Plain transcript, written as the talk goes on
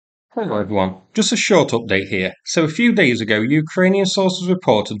Hello everyone, just a short update here. So a few days ago, Ukrainian sources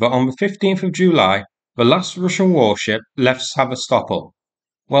reported that on the 15th of July, the last Russian warship left Sevastopol.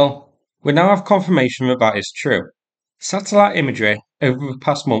 Well, we now have confirmation that that is true. Satellite imagery over the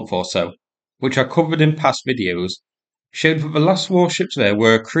past month or so, which I covered in past videos, showed that the last warships there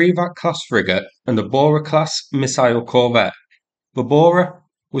were a Krivak-class frigate and a Bora-class missile corvette. The Bora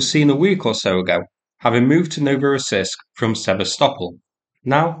was seen a week or so ago, having moved to Novorossiysk from Sevastopol.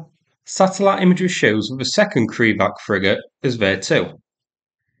 Now, satellite imagery shows that the second Krivak frigate is there too.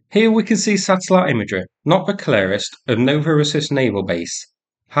 Here we can see satellite imagery, not the clearest, of Novorossiysk naval base.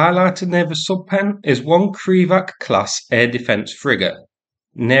 Highlighted near the subpen is one Krivak-class air defence frigate,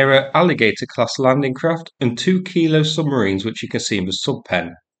 near a Alligator-class landing craft and two Kilo submarines which you can see in the subpen.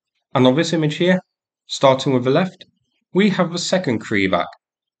 And on this image here, starting with the left, we have the second Krivak.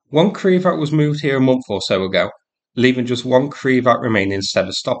 One Krivak was moved here a month or so ago, leaving just one Krivak remaining in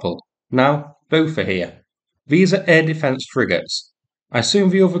Sevastopol. Now, both are here. These are air defence frigates. I assume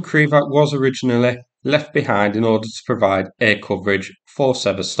the other Krivak was originally left behind in order to provide air coverage for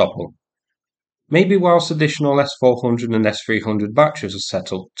Sevastopol. Maybe whilst additional S-400 and S-300 batteries are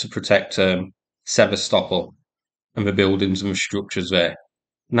set up to protect Sevastopol and the buildings and the structures there.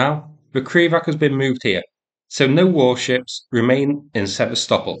 Now, the Krivak has been moved here, so no warships remain in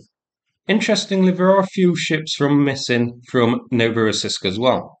Sevastopol. Interestingly, there are a few ships missing from Novorossiysk as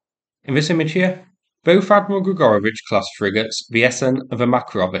well. In this image here, both Admiral Grigorovich-class frigates, the Essen and the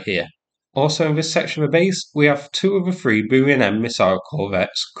Makarov, are here. Also in this section of the base, we have two of the three Buyan missile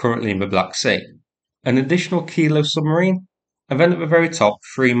corvettes currently in the Black Sea, an additional Kilo submarine, and then at the very top,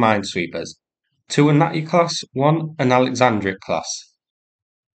 three minesweepers, two a Natya-class, one an Alexandria-class.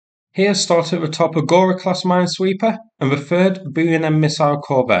 Here, starting at the top, a Gora-class minesweeper, and the third Buyan missile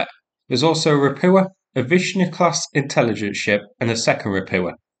corvette. There's also a Rapua, a Vishnu-class intelligence ship, and a second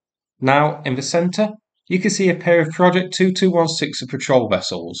Rapua. Now, in the centre, you can see a pair of Project 2216 patrol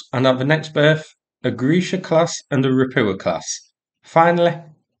vessels, and at the next berth, a Grisha-class and a Rapua-class. Finally,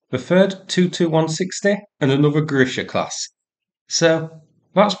 the third 22160 and another Grisha-class. So,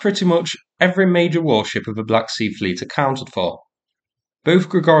 that's pretty much every major warship of the Black Sea Fleet accounted for. Both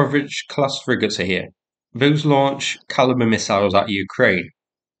Grigorovich-class frigates are here. Those launch caliber missiles at Ukraine.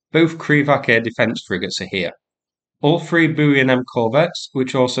 Both Krivak air defence frigates are here. All three Buyan corvettes,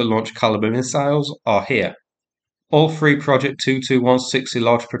 which also launch caliber missiles, are here. All three Project 22160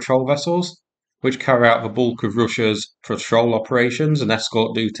 large patrol vessels, which carry out the bulk of Russia's patrol operations and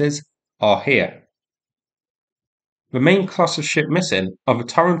escort duties, are here. The main class of ship missing are the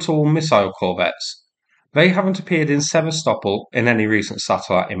Tarantul missile corvettes. They haven't appeared in Sevastopol in any recent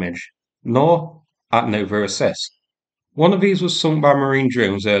satellite image, nor at Novorossiysk. One of these was sunk by marine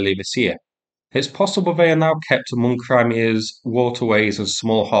drones earlier this year. It's possible they are now kept among Crimea's waterways and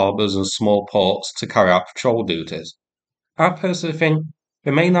small harbours and small ports to carry out patrol duties. I personally think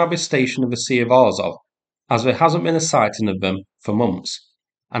they may now be stationed in the Sea of Azov, as there hasn't been a sighting of them for months,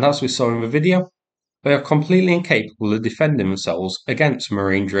 and as we saw in the video, they are completely incapable of defending themselves against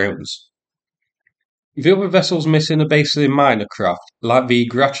marine drones. The other vessels missing are basically minor craft, like the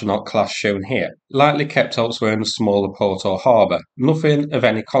Grachanok-class shown here, likely kept elsewhere in a smaller port or harbour. Nothing of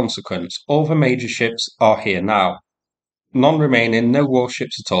any consequence. All the major ships are here now. None remaining, no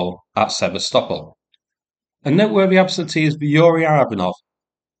warships at all, at Sevastopol. A noteworthy absentee is the Yuri Ivanov.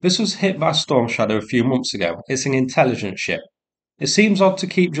 This was hit by a storm shadow a few months ago. It's an intelligence ship. It seems odd to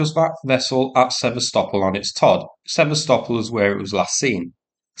keep just that vessel at Sevastopol on its TOD. Sevastopol is where it was last seen.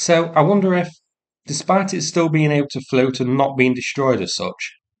 So I wonder if, despite it still being able to float and not being destroyed as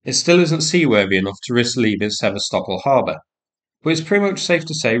such, it still isn't seaworthy enough to risk leaving Sevastopol harbour. But it's pretty much safe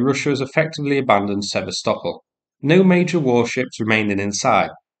to say Russia has effectively abandoned Sevastopol. No major warships remaining inside,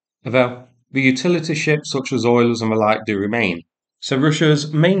 although the utility ships such as oilers and the like do remain. So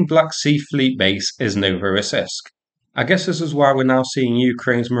Russia's main Black Sea Fleet base is Novorossiysk. I guess this is why we're now seeing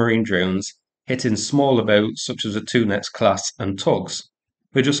Ukraine's marine drones hitting smaller boats such as the Tunets-class and tugs.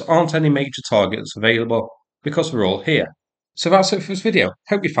 There just aren't any major targets available because we're all here. So that's it for this video.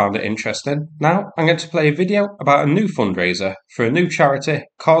 Hope you found it interesting. Now I'm going to play a video about a new fundraiser for a new charity,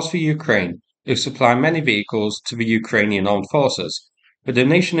 Cars for Ukraine, who supply many vehicles to the Ukrainian armed forces. The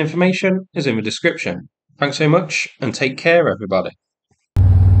donation information is in the description. Thanks so much and take care everybody.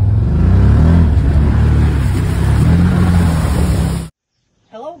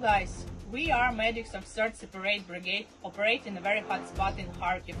 Hello guys, we are medics of 3rd Separate Brigade operating a very hot spot in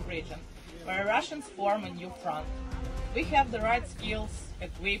Kharkiv region, where Russians form a new front. We have the right skills,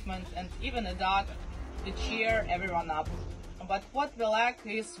 equipment and even a dog to cheer everyone up. But what we lack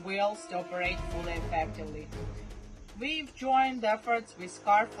is wheels to operate fully effectively. We've joined efforts with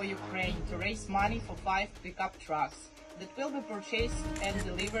Car for Ukraine to raise money for 5 pickup trucks that will be purchased and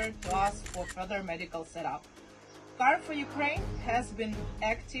delivered to us for further medical setup. Car for Ukraine has been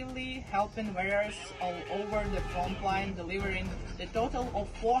actively helping warriors all over the front line, delivering a total of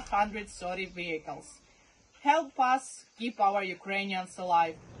 430 vehicles. Help us keep our Ukrainians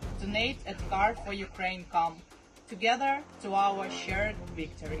alive. Donate at carforukraine.com. Together to our shared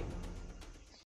victory.